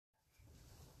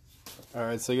All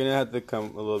right, so you're gonna have to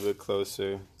come a little bit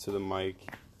closer to the mic.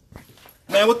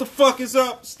 Man, what the fuck is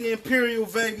up? It's the Imperial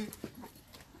Vega.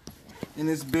 In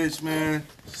this bitch, man.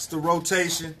 It's the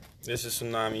rotation. This is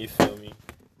Tsunami, you feel me?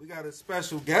 We got a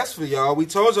special guest for y'all. We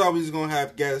told y'all we was gonna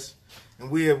have guests, and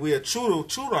we are true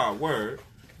to our word.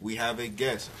 We have a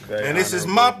guest, and this is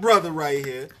my brother right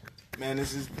here. Man,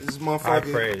 this is motherfucker. High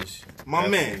praise. My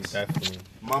man. Definitely.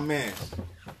 My man.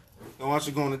 Why don't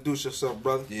you go introduce yourself,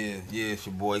 brother? Yeah, it's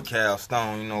your boy Cal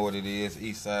Stone. You know what it is.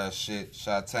 East side shit.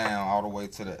 Chi-Town all the way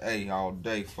to the A all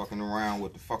day. Fucking around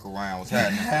with the fuck around. What's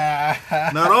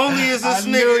happening? Not only is this I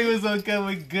nigga... knew he was gonna come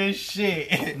with good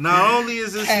shit. Not only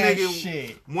is this nigga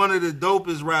shit. one of the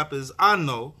dopest rappers I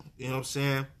know, you know what I'm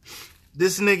saying?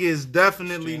 This nigga is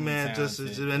definitely, man, just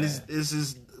as... And this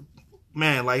is,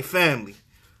 man, like family.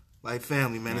 Like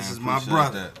family, man. This is my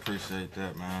brother. Appreciate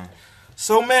that, man.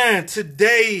 So, man,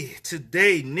 today,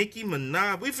 Nicki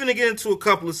Minaj, we finna get into a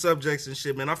couple of subjects and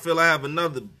shit, man. I feel I have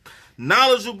another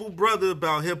knowledgeable brother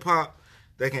about hip-hop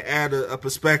that can add a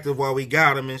perspective while we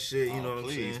got him and shit, you know what I'm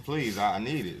saying? Please, I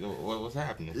need it. What's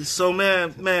happening? So,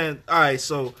 man, all right,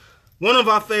 so one of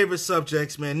our favorite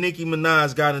subjects, man, Nicki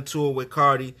Minaj got into it with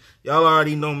Cardi. Y'all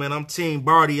already know, man, I'm Team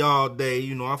Barty all day.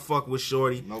 You know, I fuck with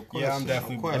Shorty. No question. Yeah,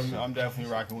 I'm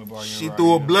definitely rocking with Barty. She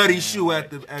threw a bloody shoe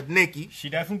at Nicki. She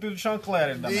definitely threw the chunk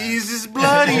at him. Jesus,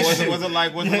 bloody was shit. it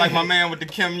like my man with the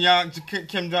Kim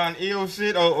Jong Il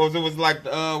shit, or was it like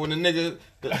when the nigga?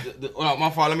 Oh,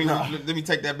 my fault. Let me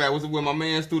take that back. Was it when my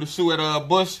man threw the shoe at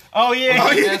Bush? Oh yeah,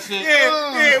 that shit?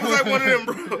 Yeah, it was like one of them,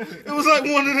 bro. It was like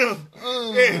one of them.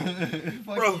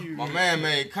 Yeah, bro. My man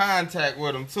made contact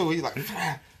with him too. He's like,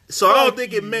 so I don't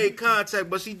think it made contact,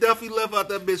 but she definitely left out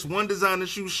that bitch one designer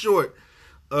shoe short.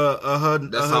 That's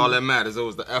all that matters. It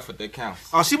was the effort that counts.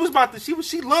 Oh, she was about to. She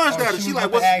lunged at it. She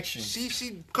like what?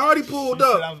 Action. Cardi pulled she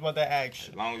up. Said I was about that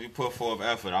action. As long as you put forth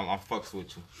effort, I fucks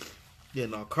with you. Yeah,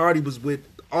 no, Cardi was with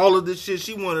all of this shit.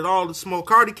 She wanted all the smoke.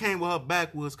 Cardi came with her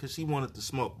backwoods because she wanted the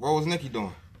smoke. What was Nicki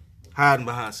doing? Hiding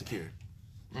behind security.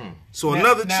 So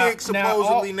another chick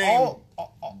supposedly named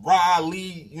Ra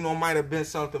Lee, you know, might have been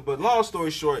something. But long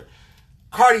story short,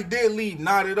 Cardi did leave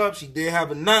knotted up. She did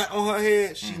have a knot on her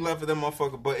head. She left with that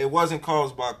motherfucker. But it wasn't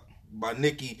caused by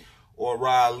Nicki or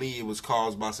Ra Lee. It was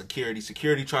caused by security.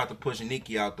 Security tried to push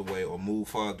Nicki out the way or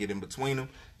move her, get in between them,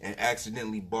 and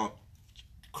accidentally bumped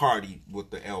Cardi with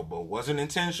the elbow. Wasn't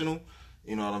intentional,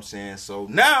 you know what I'm saying? So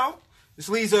now, this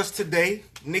leads us today.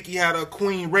 Nicki had a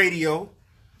Queen Radio,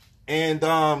 and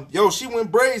she went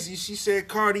brazy. She said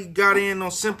Cardi got in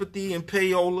on sympathy and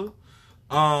payola.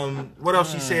 What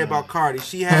else she said about Cardi?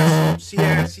 She said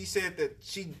that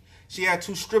she had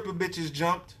two stripper bitches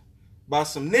jumped by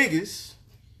some niggas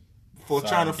for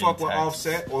trying to fuck with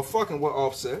Offset or fucking with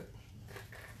Offset.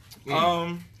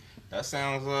 That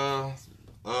sounds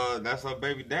that's her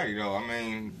baby daddy though. I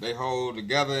mean, they hold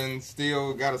together and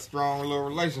still got a strong little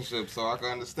relationship, so I can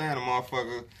understand a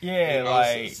motherfucker. Yeah, you know,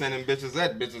 like sending bitches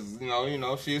at bitches. You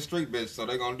know, she a street bitch, so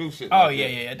they gonna do shit. Oh like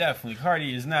yeah, definitely.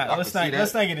 Cardi is not. Let's not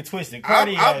get it twisted.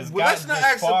 Cardi has gotten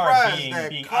this far being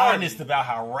Cardi, honest about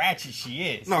how ratchet she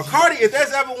is. No, Cardi. If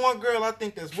there's ever one girl I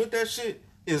think that's with that shit,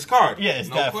 is Cardi. Yes,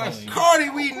 no definitely. question. Cardi,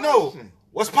 we know.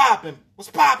 What's popping? What's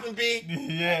popping, B?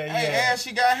 Yeah. And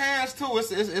she got hands too.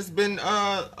 It's been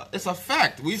it's a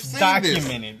fact. We've seen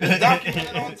documented. This. It's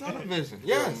documented on television.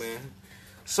 Yes, man.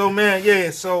 So man,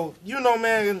 yeah. So you know,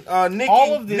 man,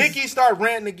 Nicki started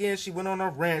ranting again. She went on a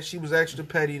rant. She was extra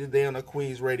petty today on the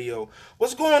Queen's Radio.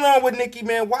 What's going on with Nicki,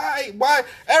 man? Why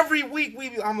every week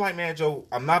I'm like, man, Joe,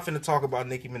 I'm not finna talk about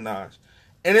Nicki Minaj.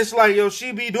 And it's like, yo,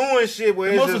 she be doing shit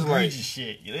where it's just like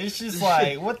shit. It's just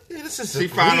like, what? She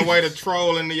found a way to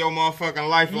troll into your motherfucking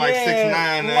life like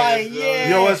 6ix9ine. Like,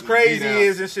 Yo, what's crazy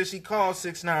is and shit. She called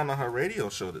 6ix9ine on her radio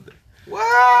show today.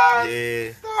 What?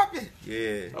 Yeah. Stop it.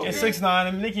 Yeah. Okay. 6ix9ine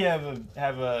and Nicki have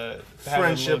a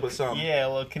friendship or something. Yeah, a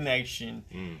little connection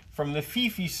from the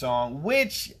Fifi song,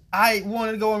 which I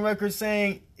wanted to go on record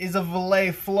saying is a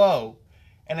Valet flow,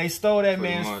 and they stole that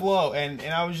man's flow, and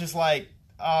I was just like,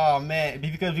 oh man,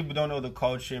 because people don't know the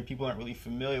culture and people aren't really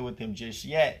familiar with him just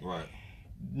yet. Right.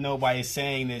 Nobody's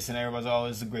saying this, and everybody's like, oh,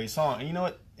 this is a great song. And you know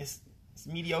what? It's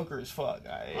mediocre as fuck.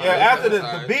 After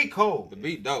the beat cold. The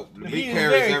beat dope. The beat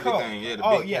carries everything. Cold. Yeah,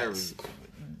 the beat carries.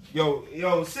 Yo,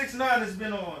 6ix9ine has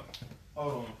been on.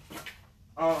 Hold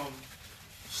on.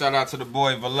 Shout out to the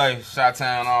boy Valet,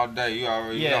 Chi-Town all day. You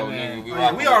already know, man.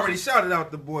 nigga. We already shouted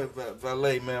out the boy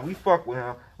Valet, man. We fuck with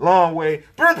him. Long way.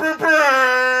 But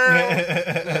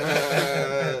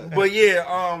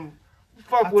yeah,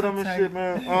 fuck with him and shit,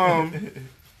 man.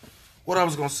 What I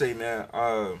was gonna say, man.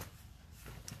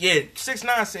 Yeah,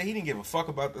 6ix9ine said he didn't give a fuck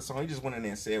about the song. He just went in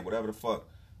there and said whatever the fuck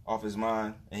off his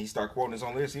mind, and he started quoting his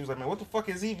own lyrics. He was like, man, what the fuck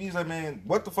is he? He's like, man,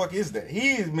 what the fuck is that?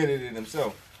 He admitted it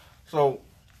himself. So,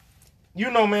 you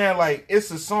know, man, like,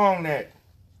 it's a song that,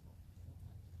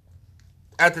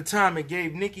 at the time, it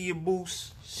gave Nicki a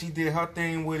boost. She did her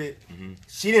thing with it. Mm-hmm.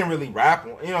 She didn't really rap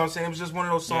on, you know what I'm saying? It was just one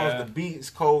of those songs, the beat is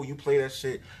cold, you play that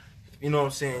shit, you know what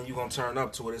I'm saying, you're going to turn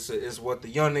up to it. It's what the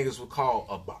young niggas would call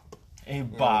a bop. A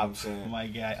bop, you know my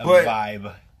God,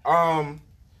 vibe.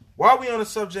 While we on the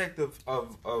subject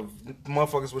of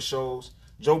motherfuckers with shows,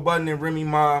 Joe Budden and Remy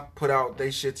Ma put out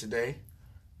they shit today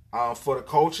for the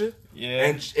culture.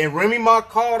 Yeah. And Remy Ma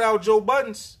called out Joe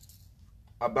Budden's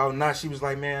about not. She was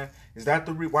like, man, is that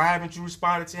why haven't you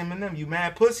responded to Eminem? You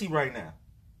mad pussy right now.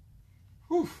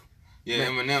 Whew. Yeah,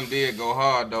 Eminem did go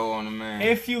hard, though, on the man.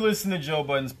 If you listen to Joe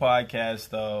Budden's podcast,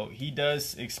 though, he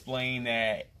does explain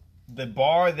that the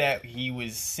bar that he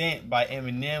was sent by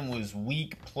Eminem was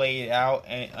weak, played out,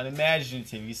 and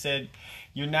unimaginative. He said,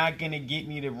 you're not going to get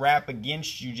me to rap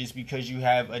against you just because you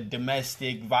have a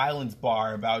domestic violence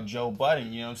bar about Joe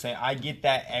Budden. You know what I'm saying? I get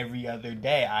that every other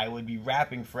day. I would be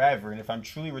rapping forever. And if I'm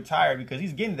truly retired, because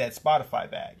he's getting that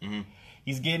Spotify bag. Mm-hmm.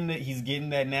 He's getting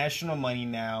that national money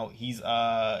now. He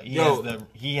has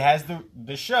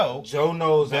the show. Joe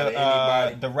knows how to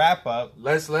anybody. The wrap up.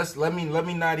 Let me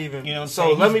not even. You know what I'm so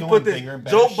saying? let me put this.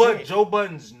 Joe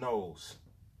Budden knows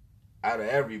out of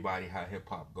everybody how hip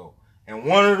hop go. And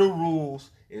one of the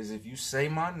rules is if you say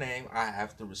my name, I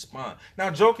have to respond. Now,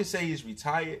 Joe can say he's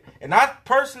retired, and I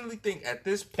personally think at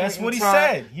this point that's what in he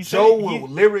time, said. Joe will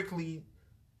lyrically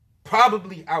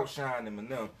probably outshine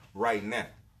Eminem right now.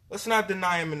 Let's not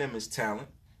deny Eminem his talent.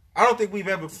 I don't think we've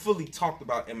ever fully talked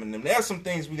about Eminem. There are some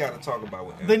things we got to talk about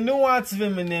with him. The nuance of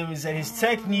Eminem is that his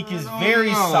technique is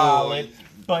very solid,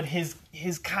 but his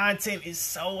content is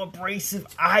so abrasive,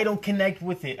 I don't connect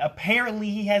with it. Apparently,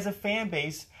 he has a fan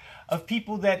base of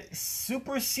people that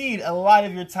supersede a lot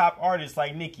of your top artists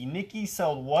like Nicki. Nicki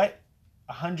sold what?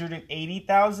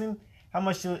 180,000? How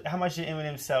much did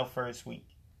Eminem sell first week?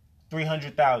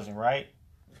 300,000, right?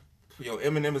 Yo,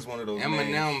 Eminem is one of those.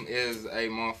 Eminem is a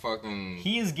motherfucking.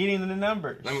 He is getting the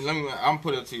numbers. Let me. I'm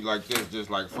put it to you like this,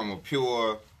 just like from a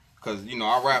pure. Cause you know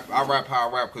I rap how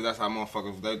I rap, cause that's how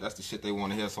motherfuckers. That's the shit they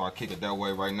want to hear, so I kick it that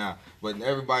way right now. But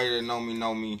everybody that know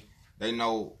me. They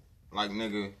know, like,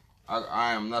 nigga,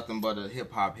 I am nothing but a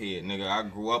hip hop head, nigga. I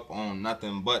grew up on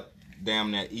nothing but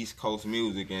damn that East Coast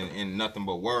music and nothing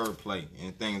but wordplay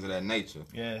and things of that nature.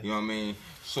 Yeah. You know what I mean?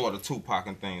 Sort of Tupac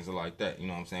and things like that, you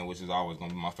know what I'm saying? Which is always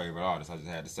going to be my favorite artist. I just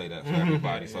had to say that for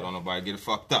everybody so don't nobody get it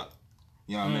fucked up.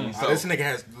 You know what I mean? So, this nigga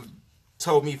has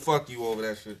told me fuck you over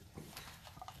that shit.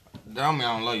 That don't mean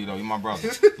I don't love you, though. You my brother.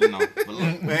 You know? But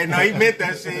look, man, no, he meant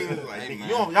that shit. He was like, hey,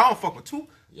 y'all don't fuck with two.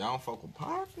 Y'all don't fuck with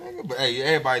Pops, nigga? But hey,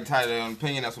 everybody tied their own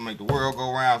opinion. That's what make the world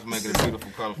go round. That's what make it a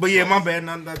beautiful, colorful. But yeah, my bad.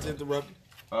 Not to interrupt you.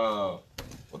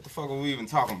 What the fuck are we even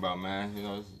talking about, man? You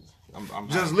know, I'm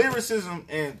just lyricism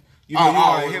and you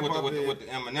know, with the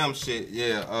Eminem shit.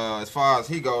 Yeah. As far as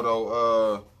he go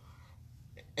though,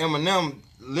 Eminem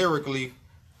lyrically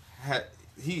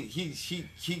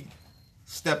he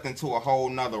stepped into a whole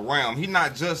nother realm. He's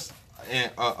not just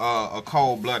a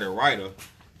cold-blooded writer.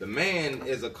 The man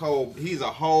is he's a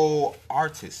whole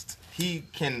artist. He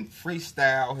can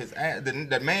freestyle his ass.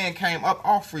 The man came up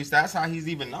off freestyle. That's how he's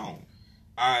even known.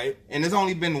 Alright. And there's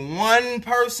only been one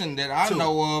person that I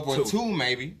know of, or two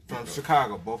maybe. From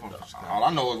Chicago, both from Chicago. All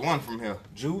I know is one from here.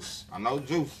 Juice. I know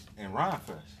Juice. And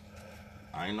Rhymefest.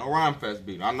 I ain't no Rhymefest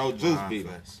beater. I know Juice beater.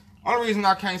 Only reason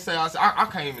I can't say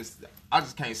I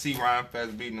just can't see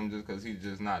Rhymefest beating him just because he's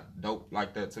just not dope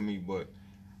like that to me. But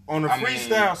on the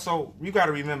freestyle, so you got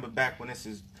to remember back when this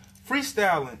is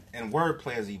freestyling and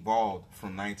wordplay has evolved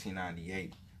from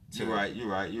 1998. You're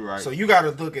right. So you got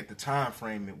to look at the time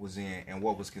frame it was in and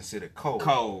what was considered cold.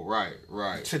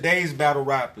 Right. Today's battle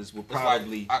rappers will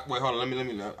probably. Wait, hold on. Let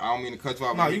me. I don't mean to cut you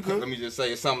off. No, you good. Let me just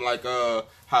say something like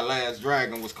how Last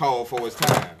Dragon was cold for its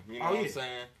time. You know what I'm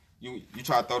saying? You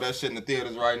try to throw that shit in the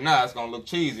theaters right now, it's gonna look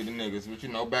cheesy to niggas. But you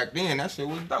know, back then that shit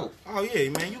was dope. Oh yeah,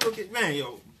 man. You look at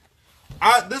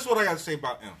this is what I got to say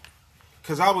about M,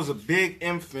 because I was a big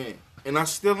M fan and I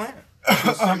still am.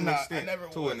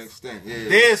 To an extent, yeah.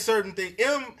 There's certain things.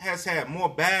 M has had more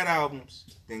bad albums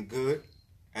than good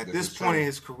at this point in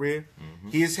his career. Mm-hmm.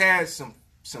 He has had some.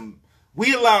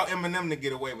 We allow Eminem to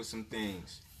get away with some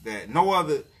things that no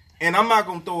other. And I'm not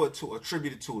gonna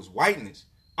attribute it to his whiteness.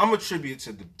 I'm attribute it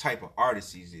to the type of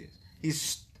artist he is.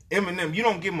 He's Eminem. You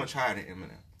don't get much higher than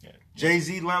Eminem. Yeah.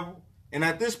 Jay-Z level, and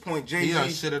at this point, Jay-Z. He done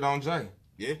shitted on Jay.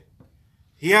 Yeah.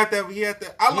 He had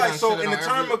that. I like so in the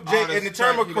term of career. In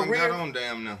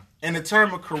the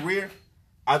term of career,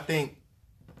 I think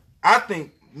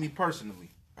me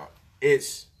personally,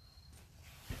 it's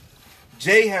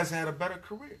Jay has had a better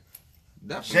career.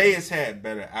 Definitely. Jay has had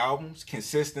better albums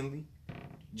consistently.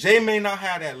 Jay may not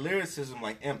have that lyricism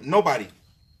like Nobody.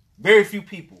 Very few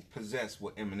people possess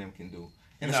what Eminem can do,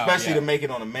 and especially to make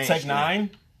it on a mainstream. Tech Nine.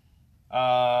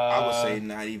 I would say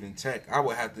not even Tech. I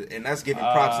would have to, and that's giving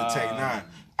props to Tech Nine.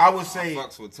 I would say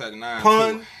fucks with Tech Nine.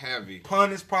 Pun too heavy.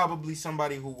 Pun is probably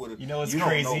somebody who would have. You know what's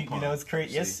crazy? You know what's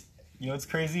crazy? Yes. You know what's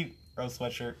crazy? Earl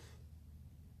Sweatshirt.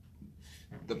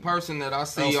 The person that I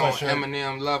see on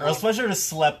Eminem level, Earl Sweatshirt is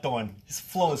slept on. His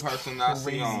flow is crazy. The person I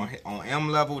see on M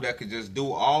level that could just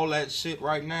do all that shit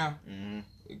right now,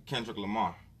 Kendrick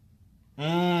Lamar.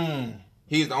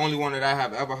 He's the only one that I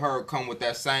have ever heard come with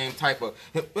that same type of.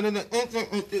 He fucks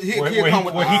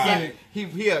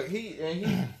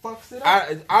it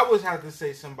up. I would have to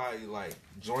say somebody like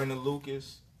Joyner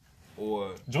Lucas,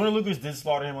 or Joyner Lucas did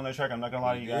slaughter him on that track. I'm not gonna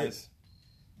lie to you guys.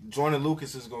 Joyner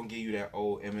Lucas is gonna give you that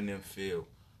old Eminem feel.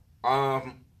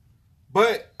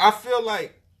 But I feel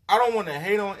like I don't want to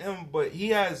hate on him, but he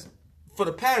has for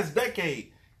the past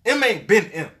decade. M ain't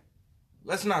been M.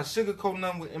 Let's not sugarcoat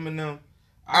nothing with Eminem.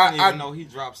 I didn't even know he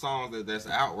dropped songs that's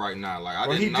out right now. Like I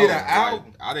didn't know. He did an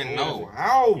album. I didn't know.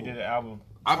 How? He did an album.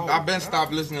 I've been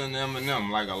stopped listening to Eminem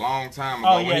like a long time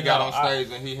ago when he got on stage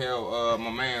and he held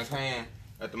my man's hand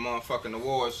at the motherfucking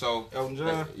awards show. Elton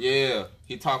John? Yeah.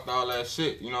 He talked all that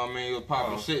shit. You know what I mean? He was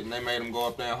popping shit and they made him go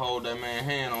up there and hold that man's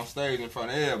hand on stage in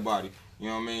front of everybody. You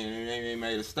know what I mean? And they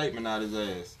made a statement out of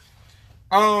his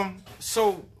ass.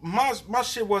 So my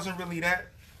shit wasn't really that.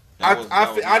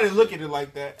 I didn't look at it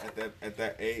like that at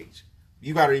that age.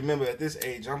 You got to remember, at this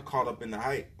age, I'm caught up in the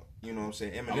hype. You know what I'm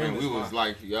saying? Eminem. I mean, we was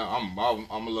like, I'm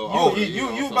a little older.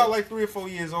 You about like 3 or 4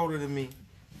 years older than me.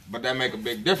 But that make a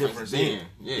big difference then.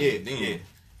 Yeah.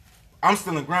 I'm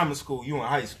still in grammar school. You in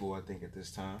high school, I think, at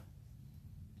this time.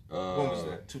 When was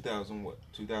that? 2000 what?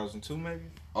 2002 maybe?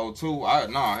 02. I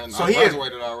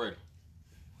graduated already.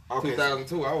 Okay.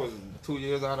 2002. I was 2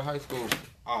 years out of high school.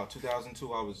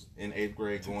 2002. I was in 8th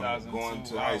grade going to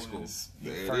high school.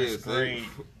 First grade.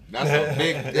 That's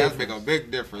a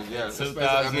big difference. Yeah.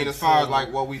 I mean, as far as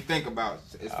like what we think about.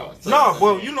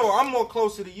 You know, I'm more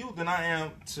closer to you than I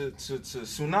am to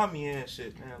Tsunami and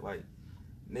shit, man. Like,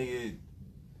 nigga,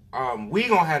 we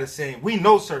gonna have the same. We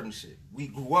know certain shit. We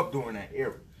grew up during that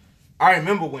era. I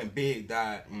remember when Big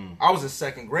died. I was in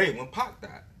 2nd grade when Pac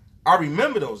died. I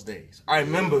remember those days. I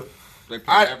remember. They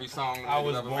played every song I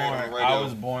was born. On the radio. I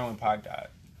was born when Pac died.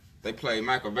 They played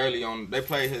Machiavelli they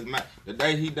played the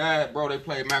day he died, bro, they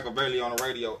played Machiavelli on the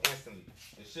radio instantly.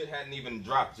 The shit hadn't even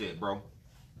dropped yet, bro.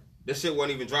 This shit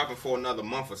wasn't even dropping for another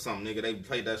month or something, nigga. They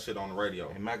played that shit on the radio.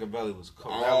 And Machiavelli was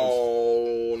cool.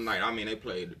 All night. I mean, they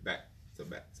played it back to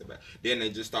back. Then they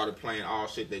just started playing all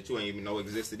shit that you ain't even know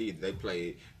existed either. They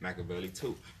played Machiavelli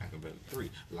 2, Machiavelli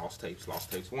 3, Lost Tapes 1,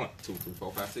 2, 3,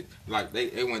 4, 5, 6. Like,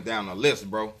 they went down the list,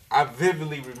 bro. I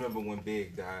vividly remember when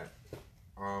Big died.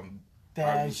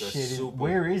 That shit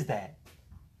where is that?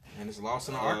 And it's lost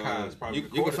in the archives. Probably you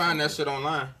can find that shit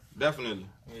online. Definitely.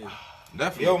 Yeah.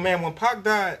 Definitely. Yo, man, when Pac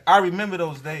died, I remember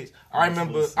those days. I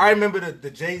remember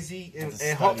the Jay-Z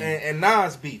and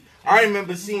Nas beat. I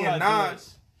remember seeing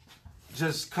Nas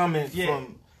just coming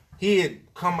from. He had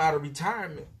come out of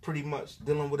retirement, pretty much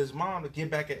dealing with his mom to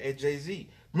get back at Jay-Z.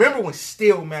 Remember when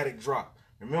Stillmatic dropped?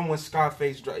 Remember when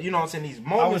Scarface dropped? You know what I'm saying? These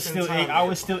moments. I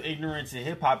was still ignorant to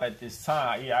hip hop at this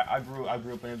time. Yeah, I grew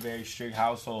up in a very strict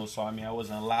household, so I mean, I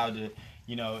wasn't allowed to,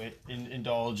 you know,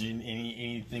 indulge in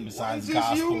anything besides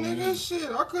gospel. You, nigga, shit.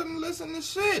 I couldn't listen to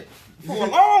shit for a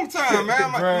long time,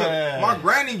 man. Look, my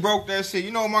granny broke that shit.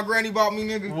 You know what my granny bought me,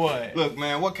 nigga? What? Look,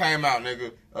 man, what came out,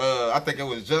 nigga? I think it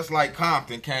was Just Like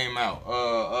Compton came out.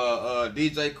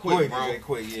 DJ Quick, bro. DJ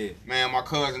Quick, yeah. Man, my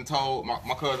cousin told my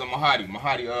cousin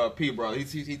Mahadi P, bro.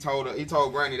 He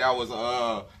told Granny that was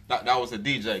a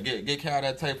DJ. Get Cal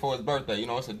that tape for his birthday. You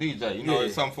know, it's a DJ. You know,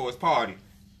 it's something for his party.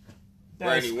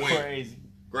 That's crazy.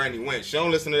 Granny went. She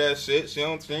don't listen to that shit. She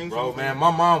don't think. Bro, man,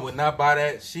 my mom would not buy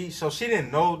that. She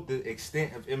didn't know the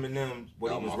extent of Eminem,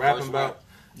 what he was rapping about.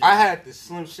 Yeah. I had the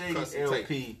Slim Shady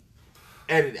LP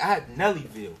edited. I had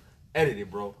Nellyville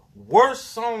edited, bro.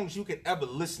 Worst songs you could ever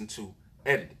listen to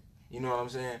edited. You know what I'm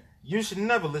saying? You should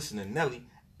never listen to Nelly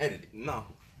edited. No,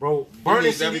 bro.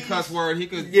 Burning every cuss word he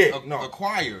could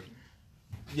acquire.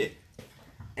 Yeah.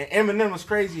 And Eminem was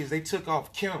crazy is they took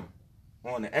off Kim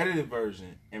on the edited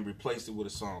version and replaced it with a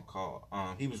song called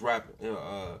he was rapping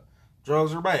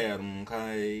drugs are bad,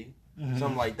 okay?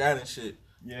 Something like that and shit.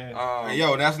 Yeah. And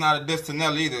yo, that's not a diss to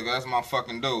Nelly either. That's my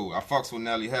fucking dude. I fucks with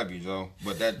Nelly heavy, Joe.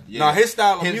 But that, Nah, his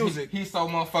style of music. He's so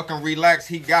motherfucking relaxed.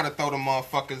 He gotta throw the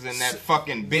motherfuckers in that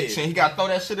fucking bitch, and he gotta throw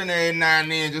that shit in there every now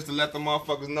and then just to let the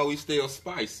motherfuckers know he's still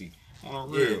spicy. On a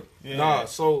real. Yeah. Nah,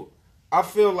 so I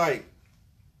feel like,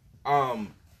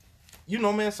 you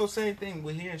know, man. So same thing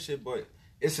with hearing shit, but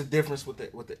it's a difference with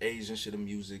the Asian shit of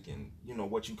music and you know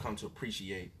what you come to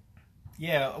appreciate.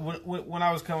 Yeah, when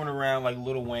I was coming around, like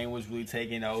Lil Wayne was really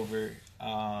taking over.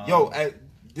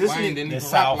 This Wayne didn't the even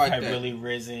South rap like had that. really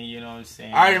risen. You know what I'm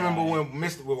saying? I remember when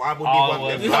Mr. Well, I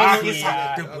would be the block is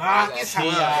hot. The block is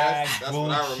hot. That's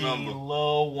what I remember.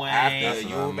 Lil Wayne, After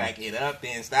you back it up,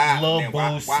 then stop. Lil Then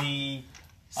Boosie.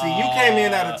 See, you came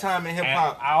in at a time in hip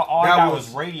hop. All I got was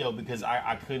radio because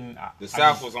I couldn't. The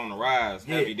South was on the rise.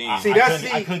 Heavy D. See,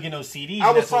 I couldn't get no CDs.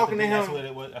 I was talking to him.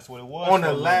 That's what it was.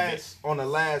 On the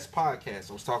last podcast,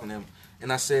 I was talking to him,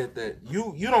 and I said that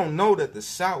you don't know that the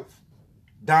South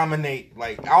dominate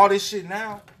like all this shit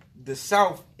now. The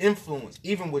South influence,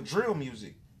 even with drill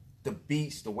music, the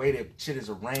beats, the way that shit is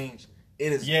arranged,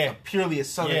 it is purely a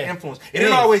Southern influence. It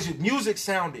didn't always. Music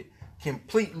sounded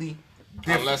completely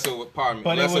different. Unless it was, pardon me.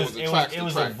 But unless it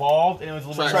was evolved and it was a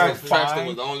little bit more Traxster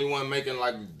was the only one making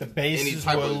like the basses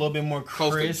were a little bit more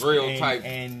close crisp to drill type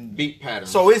and beat pattern.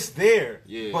 So it's there.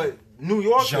 Yeah. But New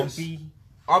Yorkers, jumpy.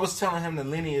 I was telling him the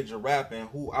lineage of rap and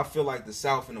who I feel like the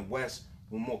South and the West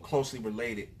were more closely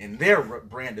related in their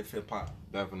brand of hip hop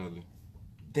Definitely.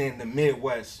 than the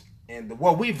Midwest. And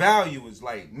what we value is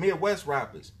like Midwest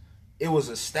rappers. It was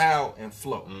a style and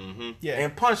flow. Mm-hmm. Yeah.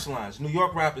 And punchlines. New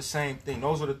York rappers, same thing.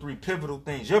 Those are the three pivotal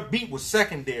things. Your beat was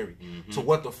secondary to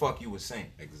what the fuck you were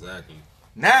saying. Exactly.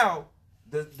 Now,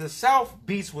 the South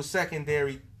beats was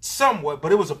secondary somewhat,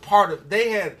 but it was a part of,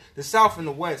 they had, the South and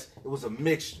the West, it was a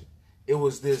mixture. It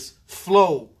was this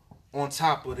flow on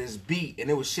top of this beat,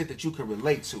 and it was shit that you could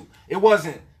relate to. It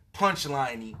wasn't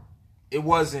punchline-y. It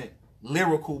wasn't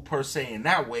lyrical per se in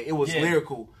that way. It was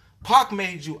lyrical. Pac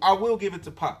made you, I will give it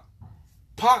to Pac.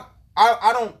 Pac,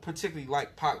 I don't particularly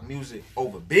like Pac music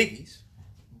over Biggie's,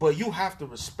 but you have to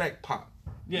respect Pac.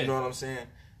 Yeah. You know what I'm saying?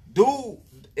 Dude,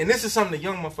 and this is something the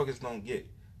young motherfuckers don't get.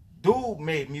 Dude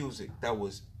made music that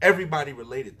was everybody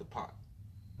related to Pac.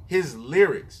 His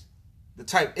lyrics,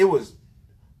 it was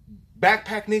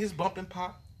backpack niggas bumping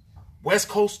Pac, West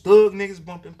Coast thug niggas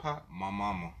bumping Pac. My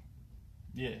mama.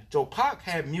 Yeah. Joe Pac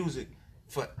had music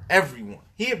for everyone.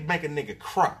 He'd make a nigga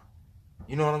cry.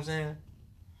 You know what I'm saying?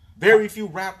 Very few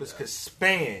rappers could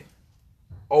span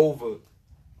over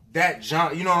that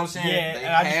genre. You know what I'm saying? Yeah, and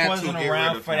I just wasn't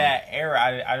around for that era.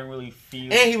 I didn't really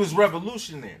feel. And he was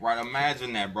revolutionary. Right,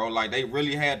 imagine that, bro. Like, they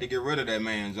really had to get rid of that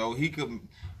man, Joe. He could...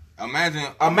 Imagine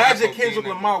Kendrick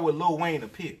Lamar with Lil Wayne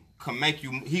appeal. Can make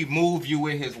you, he move you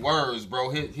with his words,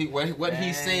 bro. What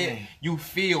he said, you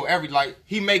feel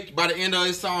he make, by the end of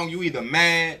his song, you either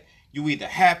mad, you either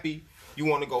happy, you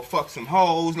want to go fuck some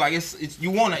hoes. Like,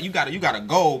 you gotta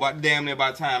go by damn near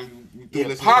by the time you do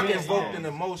listen Pac to this invoked an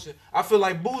emotion. I feel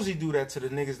like Boozy do that to the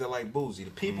niggas that like Boozy.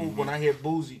 The people, when I hear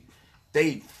Boozy,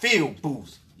 they feel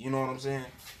Boozy. You know what I'm saying?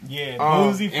 Yeah,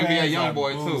 Boozy fans NBA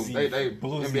Youngboy Boozy. too. They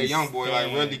NBA Youngboy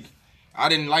like really. I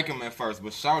didn't like him at first,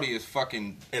 but Shawty is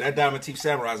fucking. And that Diamond Teeth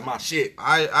Samurai is my shit.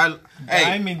 I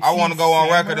want to go on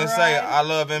record and say I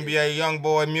love NBA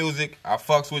Youngboy music. I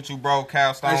fucks with you, bro.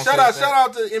 Cal Stone. Hey, shout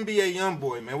out to NBA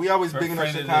Youngboy, man. We always bigging up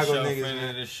Chicago niggas,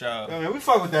 man. The show. Yeah, man, we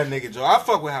fuck with that nigga, Joe. I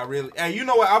fuck with how real. And you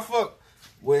know what? I fuck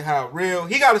with how real.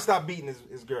 He got to stop beating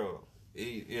his girl.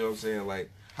 You know what I'm saying? Like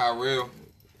how real.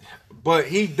 But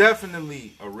he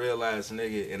definitely a real ass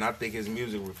nigga, and I think his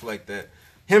music reflect that.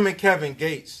 Him and Kevin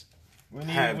Gates. We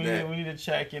need to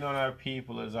check in on our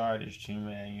people as artists too,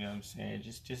 man. You know what I'm saying?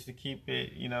 Just to keep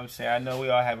it, you know what I'm saying? I know we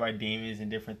all have our demons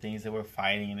and different things that we're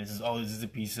fighting, and this is a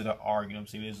piece of the art, you know what I'm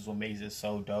saying? This is what makes it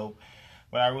so dope.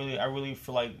 But I really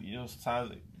feel like, you know,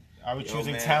 sometimes are we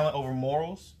choosing talent over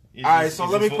morals? Alright, so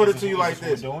let me put it to you like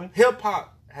this. Hip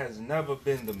hop has never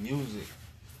been the music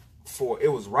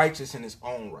it was righteous in its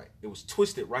own right. It was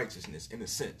twisted righteousness in a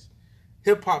sense.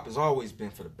 Hip hop has always been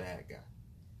for the bad guy.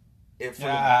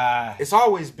 It's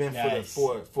always been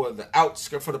for the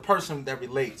outskirt, for the person that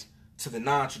relates to the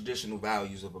non-traditional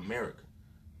values of America.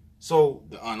 So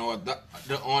the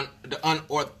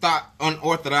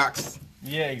unorthodox.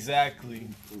 Yeah, exactly.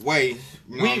 Way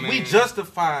we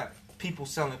justified people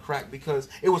selling crack because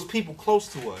it was people close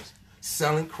to us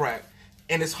selling crack,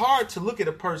 and it's hard to look at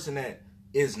a person that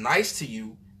is nice to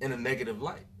you in a negative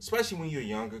light, especially when you're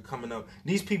younger coming up.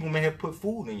 These people may have put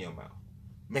food in your mouth.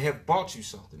 May have bought you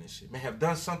something and shit. May have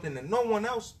done something that no one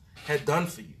else had done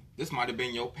for you. This might have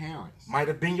been your parents. Might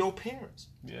have been your parents.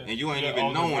 Yeah. And you ain't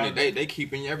even knowing it. They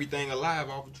keeping everything alive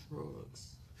off of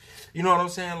drugs. You know what I'm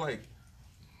saying? Like,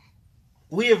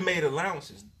 we have made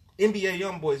allowances. NBA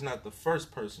YoungBoy is not the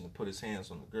first person to put his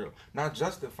hands on a girl, not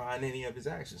justifying any of his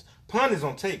actions. Pun is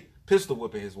on tape, pistol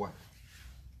whipping his wife.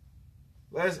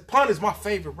 Pun is my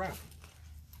favorite rapper.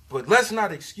 But let's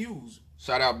not excuse.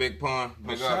 Shout out Big Pun.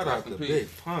 Shout out to Big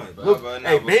Pun. Look,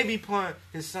 hey, Baby Pun,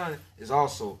 his son, is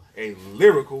also a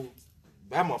lyrical.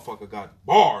 That motherfucker got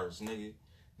bars, nigga.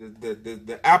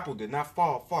 The apple did not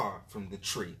fall far from the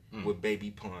tree with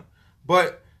Baby Pun.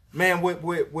 But man, with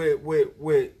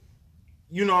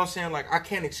you know what I'm saying? Like, I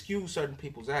can't excuse certain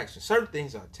people's actions. Certain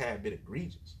things are a tad bit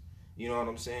egregious. You know what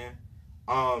I'm saying?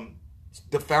 One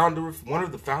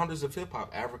of the founders of hip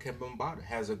hop, Afrika Bambaataa,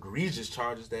 has egregious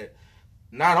charges that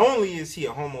not only is he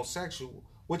a homosexual,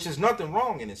 which is nothing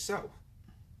wrong in itself,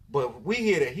 but we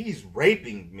hear that he's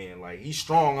raping men. Like, he's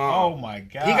strong arm. Oh my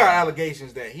God. He got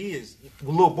allegations that he is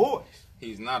little boys.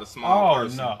 He's not a small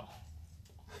person. Oh no.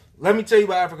 Let me tell you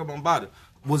about Afrika Bambaataa.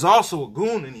 Was also a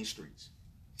goon in these streets.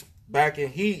 Back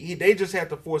in they just had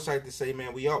the foresight to say,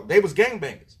 man, they was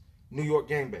gangbangers, New York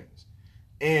gangbangers,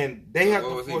 and they had the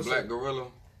foresight. Black Gorilla?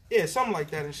 Yeah, something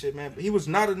like that and shit, man. But he was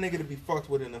not a nigga to be fucked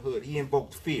with in the hood. He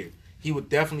invoked fear. He would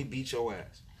definitely beat your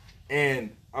ass.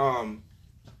 And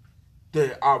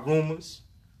there are rumors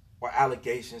or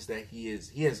allegations that he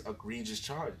has egregious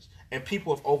charges, and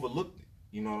people have overlooked it.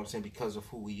 You know what I'm saying? Because of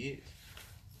who he is.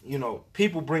 You know,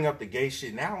 people bring up the gay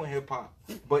shit now in hip hop,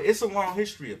 but it's a long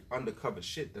history of undercover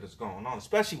shit that is going on,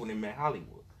 especially when it met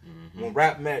Hollywood. Mm-hmm. When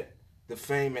rap met the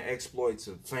fame and exploits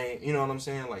of fame, you know what I'm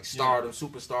saying? Like stardom,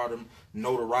 superstardom,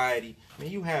 notoriety. Man,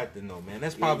 you had to know, man.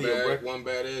 That's probably one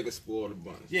bad egg will spoil the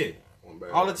bunch. Yeah.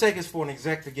 All it takes is for an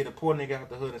exec to get a poor nigga out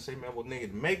the hood and say, man, well, nigga,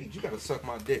 to make it, you gotta suck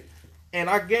my dick.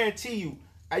 And I guarantee you,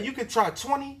 you could try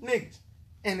 20 niggas,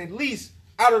 and at least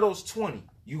out of those 20,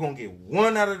 you gonna get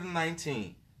 1 out of the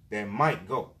 19 that might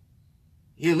go.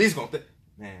 He at least gonna think,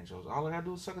 man, Joe, all I gotta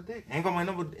do is suck a dick. Ain't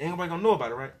nobody gonna know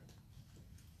about it, right?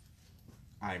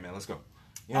 All right, man, let's go.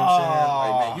 You know what I'm saying?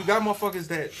 Like, man, you got motherfuckers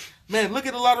that, man, look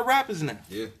at a lot of rappers now.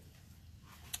 Yeah.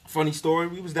 Funny story,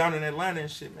 we was down in Atlanta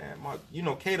and shit, man. You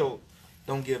know, Kato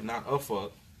don't give not a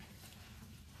fuck.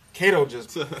 Kato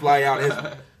just fly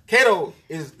out. Kato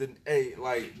is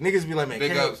like, niggas be like, man,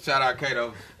 big Kato. up, shout out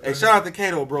Kato. Hey, shout out to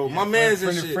Kato, bro. Yeah, my man's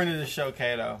and shit. Friend of the show,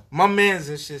 Kato. My man's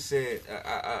and shit said,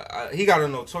 he got a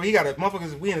notorious, he got a,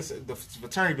 motherfuckers, we in the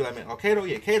fraternity be like, man, oh, Kato,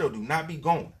 yeah, Kato do not be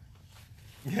going.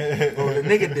 Bro, the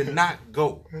nigga did not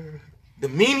go. The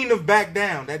meaning of back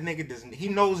down, that nigga doesn't, he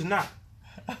knows not.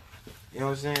 You know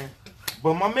what I'm saying?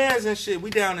 But my man's and shit,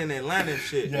 we down in Atlanta and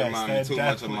shit. Yeah, remind me too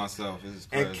much of myself.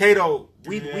 And Kato,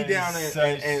 we down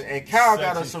there, and Cal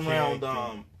got us around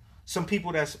some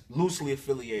people that's loosely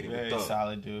affiliated with Thug.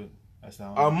 Solid dude. That's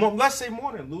not let's say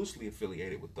more than loosely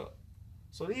affiliated with Thug.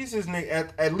 So these is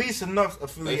niggas at least enough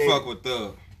affiliated. They fuck with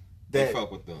Thug. They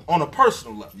fuck with Thug on a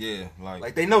personal level. Yeah,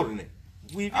 like they know the nigga.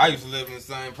 I used to live in the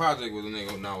same project with a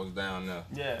nigga when I was down there.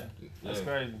 Yeah, that's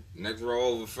crazy. Next row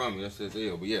over from me, that shit's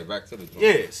ill. But yeah, back to the joint.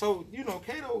 Yeah, so, you know,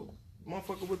 Kato,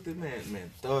 motherfucker with the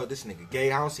man, Thug, this nigga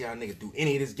gay. I don't see how a nigga do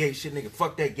any of this gay shit, nigga.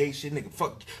 Fuck that gay shit, nigga.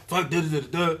 Fuck,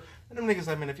 duh. And them niggas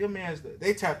like, man, if your man's,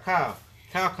 they tap Kyle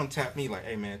come tap me like,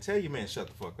 hey, man, tell your man shut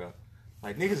the fuck up.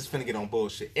 Like, niggas is finna get on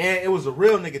bullshit. And it was a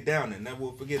real nigga down there, never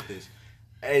will forget this.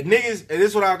 Hey, niggas, and this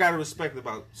is what I gotta respect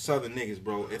about Southern niggas,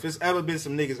 bro. If it's ever been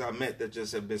some niggas I met that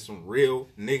just have been some real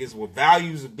niggas with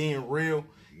values of being real,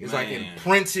 it's like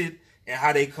imprinted and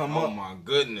how they come up. Oh my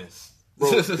goodness.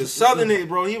 Bro, the Southern nigga,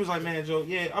 bro, he was like, man, Joe,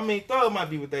 yeah, I mean, Thug might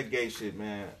be with that gay shit,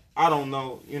 man. I don't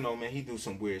know. You know, man, he do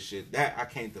some weird shit. That, I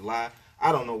can't deny.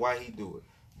 I don't know why he do it.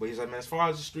 But he's like, man, as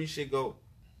far as the street shit go,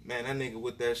 man, that nigga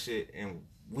with that shit, and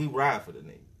we ride for the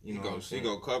nigga. You know he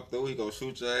go cup through, he go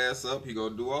shoot your ass up, he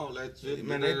go do all that shit.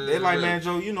 Man, they like, man,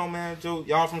 Joe, you know, man, Joe,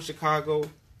 y'all from Chicago.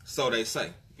 So they say.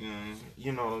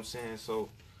 You know what I'm saying? So,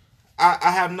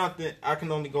 I have nothing, I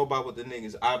can only go by what the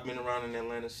niggas I've been around in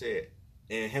Atlanta said.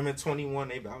 And him and 21,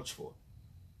 they vouch for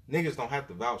it. Niggas don't have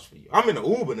to vouch for you. I'm in the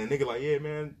Uber and the nigga like, yeah,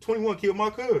 man, 21 killed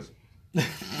my cousin.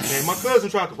 And my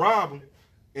cousin tried to rob him.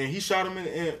 And he shot him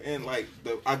in like,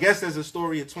 I guess there's a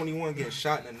story of 21 getting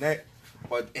shot in the neck.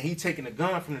 And he taking the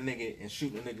gun from the nigga and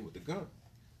shooting the nigga with the gun.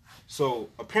 So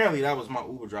apparently that was my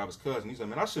Uber driver's cousin. He's like,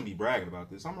 man, I shouldn't be bragging about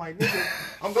this. I'm like, nigga,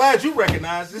 I'm glad you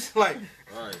recognize this. Like,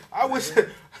 right. I wish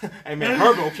Hey man,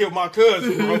 Herbo killed my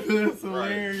cousin, bro. That's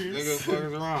hilarious. Nigga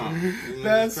fuckers around.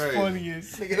 That's funny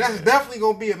as nigga. That's definitely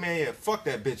gonna be a man. Yeah, fuck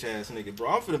that bitch ass nigga, bro.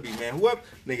 I'm finna be man.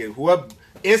 Whoever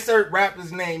insert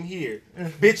rapper's name here.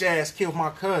 Bitch ass killed my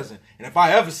cousin, and if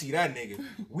I ever see that nigga,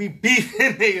 we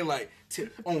beefing nigga like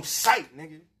on sight,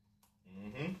 nigga.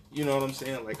 Mm-hmm. You know what I'm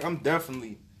saying? Like I'm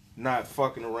definitely not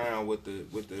fucking around with the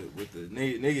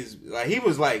niggas. Like he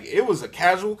was like it was a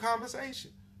casual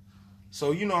conversation.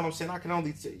 So you know what I'm saying? I can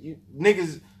only say you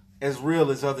niggas as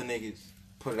real as other niggas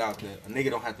put it out there. A nigga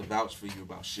don't have to vouch for you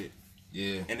about shit.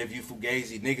 Yeah. And if you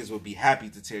fugazi, niggas will be happy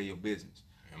to tell your business.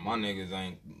 And my niggas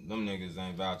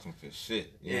ain't vouching for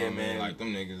shit. You know what man. I mean? Like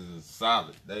them niggas is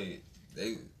solid.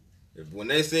 When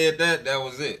they said that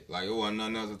was it. Like it wasn't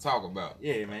nothing else to talk about.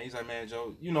 Yeah, man. He's like, man,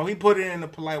 Joe. You know, he put it in a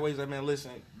polite way. He's like, man,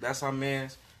 listen, that's our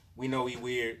man's. We know he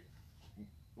weird.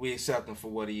 We accept him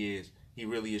for what he is. He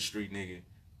really a street nigga.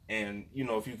 And, you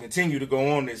know, if you continue to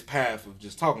go on this path of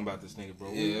just talking about this nigga,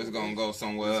 bro. Yeah, it's going to go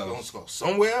somewhere else. It's going to go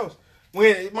somewhere else.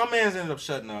 When my man's ended up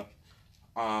shutting up.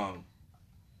 I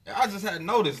just had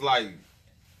noticed, like,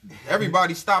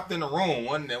 everybody stopped in the room.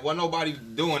 Wasn't nobody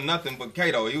doing nothing but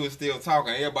Kato. He was still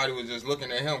talking. Everybody was just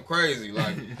looking at him crazy.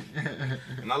 Like,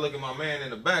 and I look at my man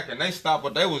in the back, and they stopped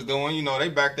what they was doing. You know, they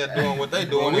back there doing what they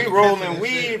doing. We rolling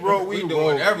weed, bro. We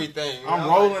doing everything. I'm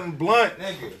rolling blunt.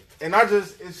 Nigga. And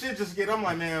shit just get, I'm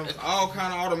like, man. It's all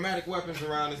kind of automatic weapons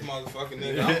around this motherfucking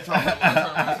nigga. I'm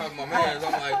talking to my man.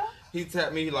 I'm like, he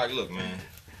tapped me, he like, look, man,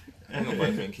 ain't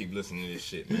nobody finna keep listening to this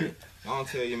shit, man. I don't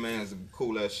tell your man to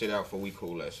cool that shit out before we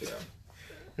cool that shit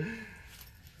out.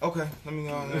 Okay, let me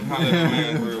go and holler at that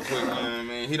man real quick, man. I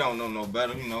mean, he don't know no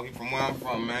better. You know, he from where I'm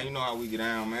from, man. You know how we get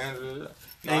down, man.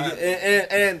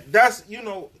 And that's, you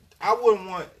know, I wouldn't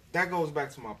want, that goes back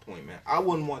to my point, man. I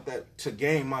wouldn't want that to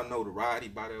gain my notoriety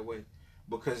by that way.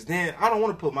 Because then I don't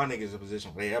want to put my niggas in a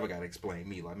position where they ever got to explain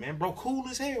me. Like, man, bro, cool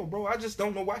as hell, bro. I just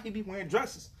don't know why he be wearing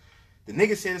dresses. The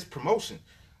nigga said it's promotion.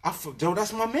 Joe,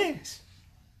 that's my man's.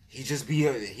 He just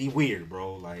he weird,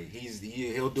 bro. Like,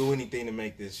 he'll do anything to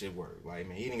make this shit work. Like,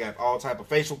 man, he done got all type of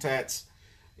facial tats.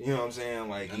 You know what I'm saying?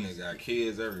 Like, that nigga got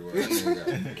kids everywhere. That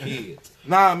nigga got kids.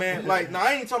 Nah, man. Like,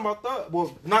 I ain't talking about Thug.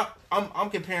 Well, I'm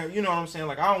comparing. You know what I'm saying?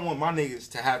 Like, I don't want my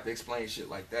niggas to have to explain shit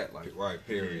like that. Like, right.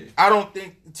 Period. I don't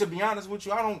think, to be honest with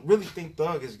you, I don't really think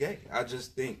Thug is gay. I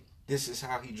just think this is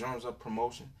how he drums up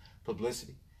promotion,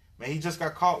 publicity. Man, he just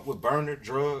got caught with burner,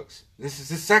 drugs. This is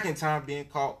his second time being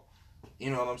caught. You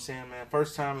know what I'm saying, man?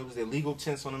 First time it was the illegal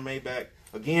tints on the Maybach.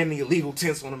 Again, the illegal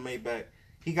tints on the Maybach.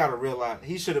 He got to realize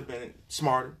he should have been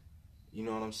smarter. You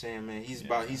know what I'm saying, man? He's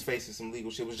facing some legal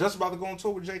shit. Was just about to go on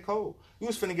tour with J. Cole. He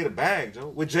was finna get a bag, Joe,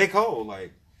 with J. Cole.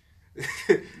 Like,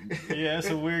 yeah, it's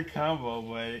a weird combo,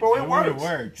 but bro, it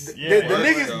works. The Yeah,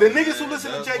 niggas who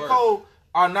listen to J. Cole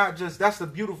are not just. That's the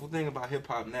beautiful thing about hip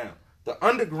hop now. The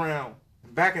underground.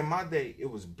 Back in my day, it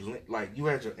was like you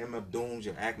had your MF Dooms,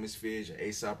 your Atmospheres, your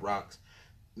A$AP Rocks.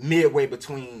 Midway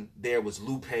between there was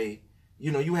Lupe.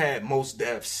 You know, you had Mos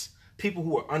Defs. People who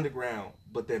were underground,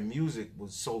 but their music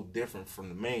was so different from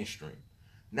the mainstream.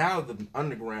 Now the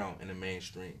underground and the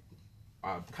mainstream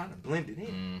are kind of blended in.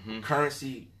 Mm-hmm.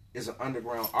 Currency is an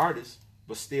underground artist,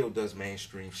 but still does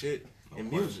mainstream shit in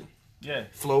music. Yeah.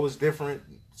 Flow is different.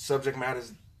 Subject matter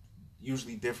is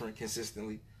usually different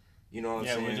consistently. You know what I'm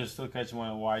saying? Yeah, we just still catch him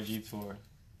on a YG tour.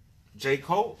 J.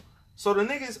 Cole. So the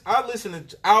niggas,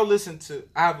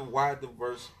 I have a wide,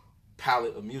 diverse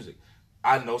palette of music.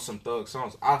 I know some Thug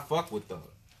songs. I fuck with Thug.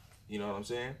 You know what I'm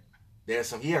saying?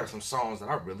 He has some songs that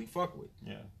I really fuck with.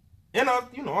 Yeah. And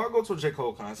I'll go to a J.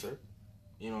 Cole concert.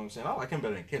 You know what I'm saying? I like him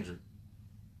better than Kendrick.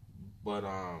 But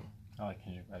I like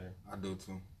Kendrick better. I do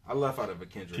too. I left out of a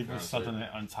Kendrick People concert. something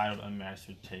that Untitled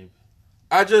Unmastered tape.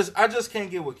 I just can't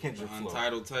get with Kendrick flow.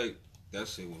 Untitled tape. That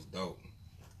shit was dope.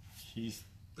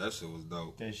 That shit was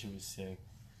dope. That shit was sick.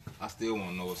 I still want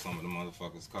to know what some of the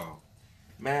motherfuckers called.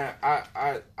 Man,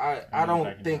 I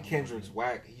don't think Kendrick's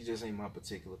whack. He just ain't my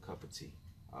particular cup of tea.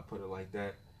 I'll put it like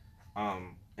that.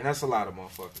 And that's a lot of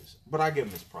motherfuckers. But I give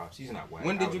him his props. He's not whack.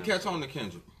 When did you catch on to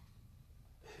Kendrick?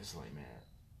 It's like, man,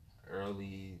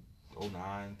 early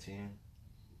 09, 10.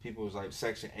 People was like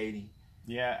Section 80.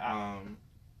 Yeah,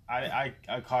 I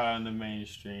caught on the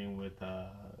mainstream with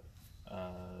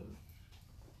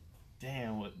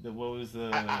what was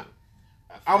the?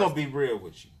 I'm gonna be real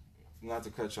with you, not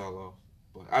to cut y'all off,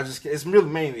 but it's really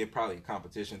mainly probably a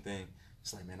competition thing.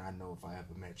 It's like, man, I know if I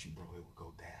ever met you, bro, it would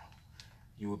go down.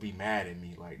 You would be mad at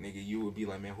me, like, nigga. You would be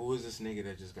like, man, who is this nigga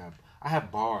that just got? I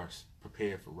have bars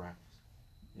prepared for rappers.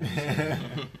 You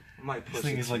know I'm like, this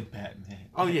thing is like Batman.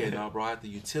 Oh yeah, no, bro. At the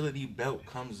utility belt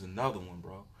comes another one,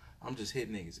 bro. I'm just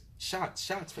hitting niggas.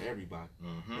 Shots for everybody. You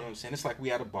know what I'm saying? It's like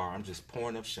we at a bar. I'm just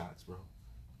pouring up shots, bro.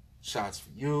 Shots for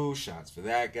you, shots for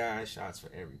that guy, shots for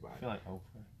everybody. I feel like Oprah.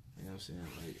 You know what I'm saying?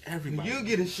 Like everybody. You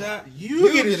get a shot.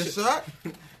 You get a shot.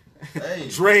 Hey.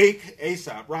 Drake,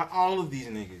 A$AP Rock, all of these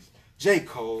niggas. J.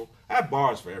 Cole. I have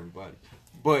bars for everybody.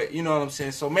 But you know what I'm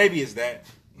saying? So maybe it's that.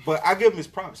 But I give him his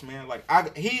props, man. Like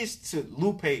he's to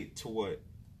Lupe to what?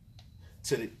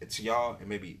 To y'all and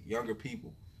maybe younger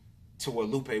people to what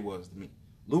Lupe was to me.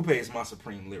 Lupe is my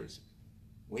supreme lyricist.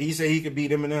 When he say he could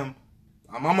beat Eminem,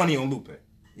 my money on Lupe.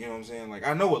 You know what I'm saying? Like,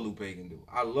 I know what Lupe can do.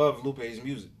 I love Lupe's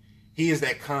music. He is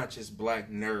that conscious black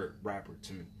nerd rapper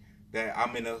to me. That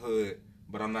I'm in the hood,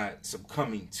 but I'm not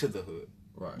succumbing to the hood.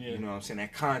 Right. Yeah. You know what I'm saying?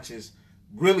 That conscious,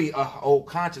 really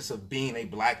conscious of being a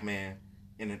black man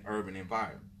in an urban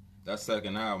environment. That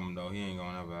second album, though, he ain't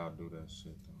gonna ever outdo that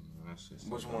shit, though, man. That shit's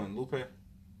Which one, Lupe?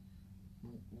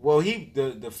 Well,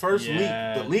 the first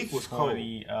leak was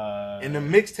 20, cold. And the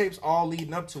mixtapes all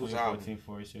leading up to his album.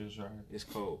 46, right. It's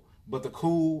cold. But the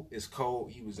Cool is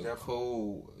cold. He was definitely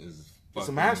Cool is it's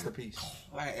a masterpiece.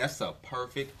 Like, that's a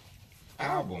perfect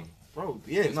album. Bro,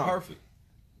 yeah, it's perfect.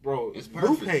 Bro, it's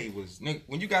perfect. Lupe was... Nigga,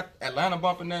 when you got Atlanta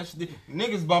bumping that shit,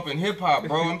 niggas bumping hip-hop,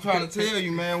 bro. I'm trying to tell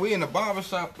you, man. We in the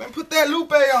barbershop. Man, put that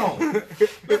Lupe on. Man,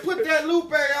 put that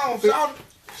Lupe on.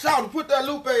 Shout, put that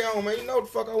Lupe on, man. You know what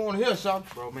the fuck I want to hear, shout.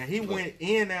 Bro, man, he went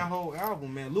in that whole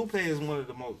album, man. Lupe is one of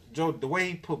the most... Joe, the way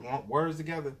he put words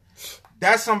together,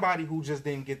 that's somebody who just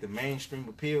didn't get the mainstream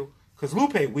appeal. Because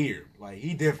Lupe weird. Like,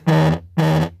 he different.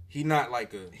 He not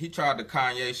like a... He tried the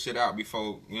Kanye shit out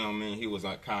before, you know what I mean? He was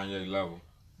at Kanye level.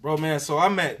 Bro, man, so I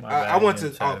went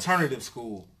to alternative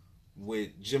school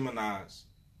with Gemini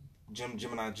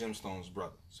Gemstone's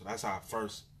brother. So that's how I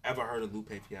first ever heard of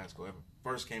Lupe Fiasco, ever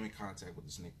first came in contact with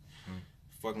this nigga.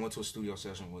 Fucking went to a studio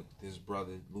session with his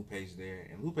brother. Lupe's there,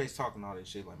 and Lupe's talking all this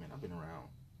shit like, man, I've been around,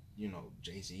 you know,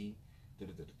 Jay-Z,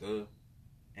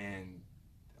 and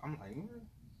I'm like,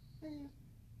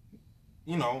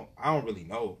 you know, I don't really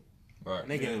know. Right. And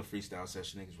they get in a freestyle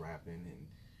session, niggas rapping, and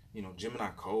you know, Gemini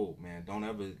Cold, man, don't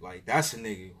ever, like, that's a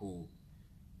nigga who,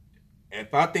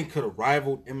 if I think could have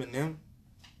rivaled Eminem,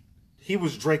 he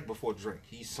was Drake before Drake.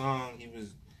 He sung, he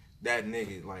was that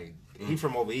nigga, like, he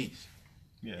from over east.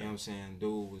 Yeah. You know what I'm saying?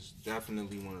 Dude was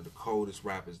definitely one of the coldest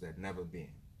rappers that never been.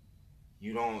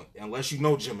 You don't, unless you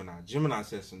know Gemini. Gemini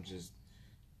said some just,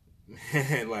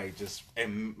 like, just,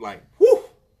 and like, whoo!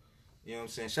 You know what I'm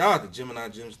saying? Shout out to Gemini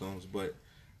Gemstones, but,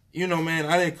 you know, man,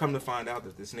 I didn't come to find out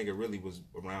that this nigga really was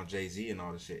around Jay-Z and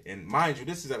all this shit. And mind you,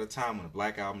 this is at a time when a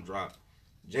Black Album dropped.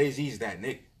 Jay-Z's that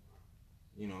nigga.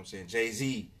 You know what I'm saying?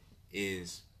 Jay-Z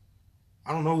is,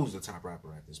 I don't know who's the top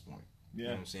rapper at this point. Yeah. You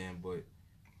know what I'm saying? But,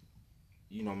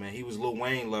 you know, man, he was Lil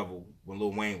Wayne level when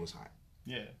Lil Wayne was hot.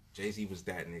 Yeah. Jay-Z was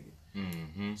that nigga.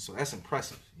 Mm-hmm. So that's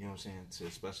impressive. You know what I'm saying? To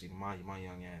especially my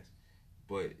young ass.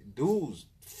 But dude's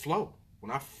flow. When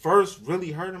I first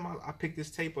really heard him, I picked this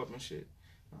tape up and shit.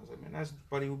 I was like, man, that's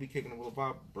buddy who be kicking it with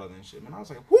Bob brother and shit. Man, I was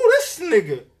like, who this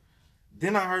nigga?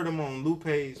 Then I heard him on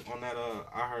Lupe's, on that,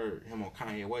 I heard him on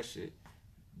Kanye West shit.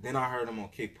 Then I heard him on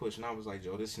Kick Push, and I was like,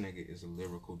 Joe, this nigga is a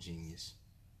lyrical genius.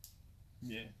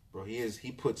 Yeah. Bro,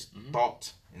 he puts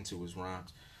thought into his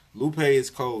rhymes. Lupe is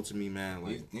cold to me, man.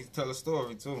 Like, he can tell a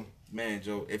story, too. Man,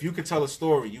 Joe, if you could tell a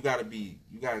story,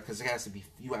 because it has to be,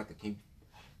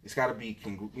 it's got to be,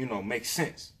 you know, make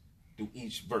sense through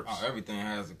each verse. Oh, everything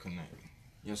has a connect.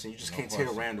 You know what I'm saying? You just can't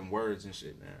tell random words and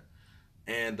shit, man.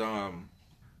 And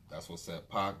that's what set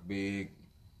Pac big.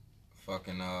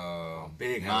 Fucking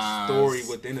Big had a story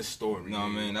within a story. You know what I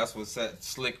mean? That's what set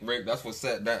Slick Rick. That's what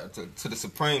set that to the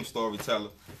supreme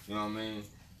storyteller. You know what I mean?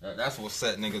 That's what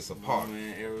set niggas apart. Oh,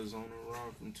 man, Arizona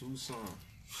Ron from Tucson.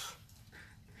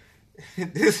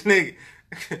 This nigga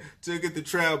took it to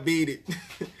trial, beat it.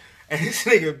 And this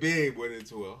nigga Big went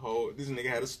into a whole... This nigga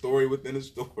had a story within a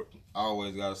story.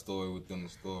 Always got a story within the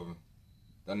story.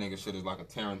 That nigga shit is like a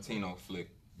Tarantino flick.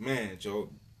 Man, Joe.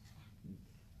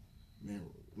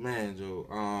 Man,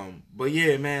 Joe. But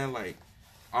yeah, man, like...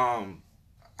 who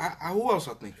else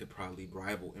I think could probably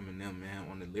rival Eminem, man,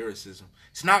 on the lyricism?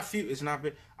 It's not few. It's not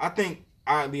big. I think,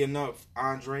 oddly enough,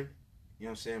 Andre. You know what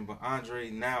I'm saying? But Andre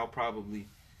now probably...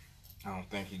 I don't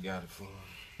think he got it for him.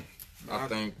 I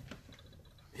think...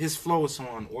 His flow is so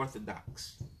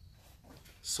unorthodox,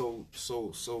 so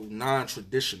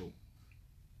non-traditional.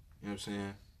 You know what I'm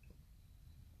saying?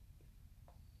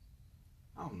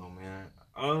 I don't know,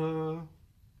 man.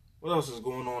 What else is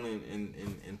going on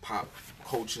in pop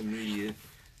culture, media,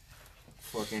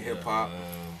 fucking hip hop?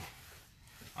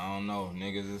 I don't know.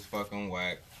 Niggas is fucking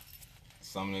whack.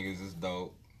 Some niggas is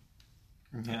dope.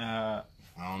 Yeah.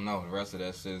 I don't know. The rest of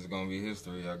that shit is gonna be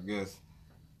history, I guess.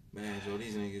 Man, Joe,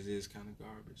 these niggas is kind of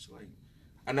garbage. Like,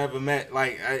 I never met,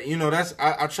 like,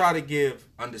 I try to give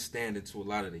understanding to a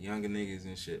lot of the younger niggas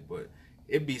and shit, but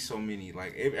it be so many.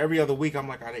 Like, every other week, I'm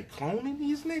like, are they cloning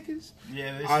these niggas?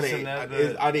 Yeah,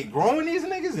 are they growing these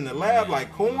niggas in the lab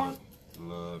like corn?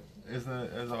 Look,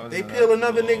 they peel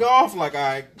another nigga off like, all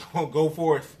right, go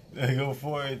forth. They go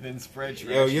forth and spread.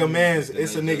 Yo, your man's,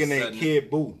 it's a nigga named Kid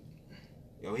Boo.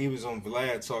 Yo, he was on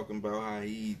Vlad talking about how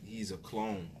he's a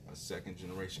clone, a second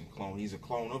generation clone. He's a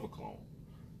clone of a clone,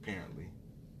 apparently.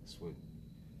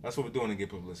 That's what we're doing to get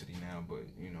publicity now.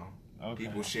 But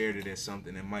people shared it as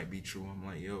something that might be true. I'm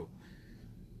like, yo,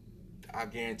 I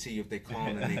guarantee you, if they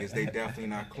clone the niggas, they definitely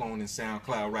not cloning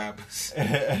SoundCloud rappers.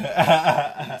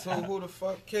 So who the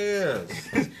fuck cares?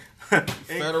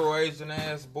 Federal agent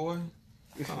ass boy.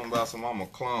 Talking about some I'm a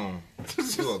clone.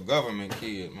 You a government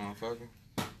kid, motherfucker.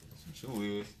 That's what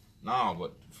you is. Nah,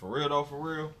 but for real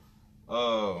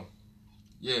though,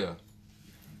 yeah.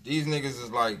 These niggas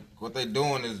is like, what they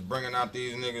doing is bringing out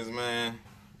these niggas, man,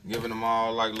 giving them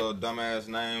all like little dumbass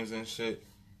names and shit,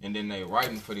 and then they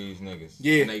writing for these niggas.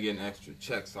 Yeah. And they getting extra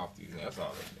checks off these niggas. That's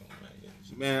all they doing, man.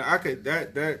 Man, I could,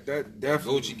 that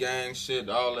definitely. Gucci gang shit,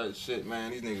 all that shit, man.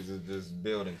 These niggas is just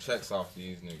building checks off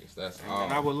these niggas. That's all.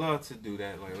 And I would love to do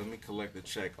that. Like, let me collect a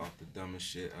check off the dumbest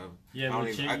shit.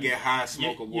 I get high,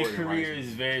 smoke a award. Your career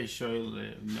is very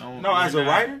short-lived. No, as a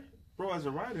writer? Bro, as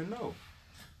a writer, no.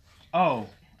 Oh,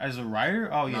 as a writer?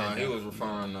 Oh, yeah. Nah, he was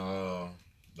referring to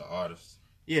the artist.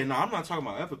 Yeah, no, I'm not talking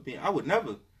about ever being.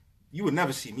 You would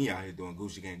never see me out here doing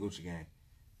Gucci gang.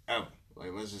 Ever.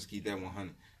 Like, let's just keep that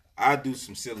 100. I do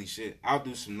some silly shit. I'll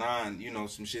do some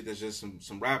some shit that's just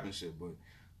some rapping shit, but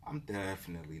I'm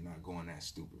definitely not going that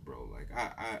stupid, bro. Like,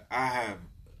 I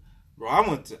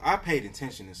paid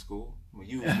attention in school. I'm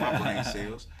gonna use my brain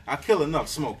cells. I kill enough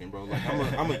smoking, bro. Like,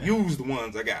 I'm gonna use the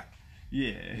ones I got.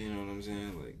 Yeah. You know what I'm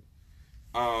saying? Like,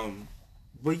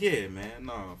 but yeah, man,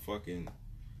 nah, fucking,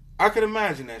 I could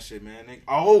imagine that shit, man.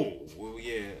 Well,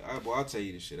 yeah, I'll tell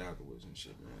you the shit afterwards and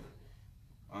shit,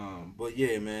 man. But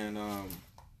yeah, man,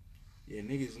 yeah,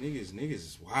 niggas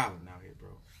is wilding out here, bro.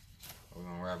 We're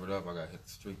gonna wrap it up. I gotta hit the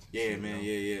streets. Yeah, man,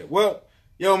 yeah. Well,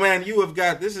 yo, man, you have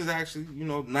got, this is actually,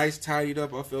 nice, tidied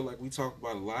up. I feel like we talked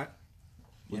about a lot.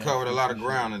 We covered a lot of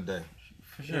ground today.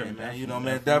 For sure, yeah, man.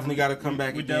 Man, definitely got to come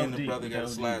back again. The brother got to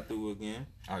slide through again.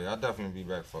 Oh, yeah, I'll definitely be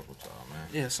back. Fuck with y'all, man.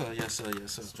 Yes, sir. The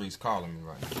streets calling me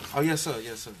right now. Oh, yes, sir,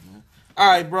 man. All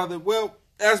right, brother. Well,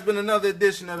 that's been another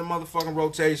edition of the motherfucking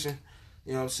rotation.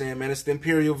 You know what I'm saying, man? It's the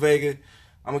Imperial Vega.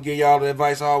 I'm going to give y'all the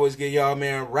advice I always give y'all,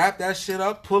 man. Wrap that shit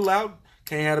up, pull out.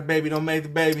 Can't have a baby, don't make the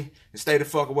baby. And stay the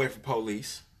fuck away from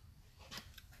police.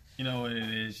 You know what it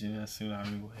is, soon I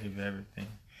wave everything.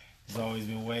 It's always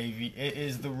been wavy. It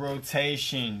is the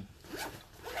rotation.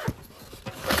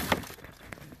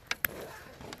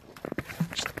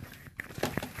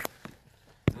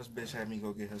 This bitch had me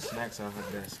go get her snacks out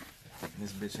her desk. And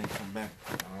this bitch ain't come back.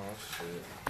 Oh, shit.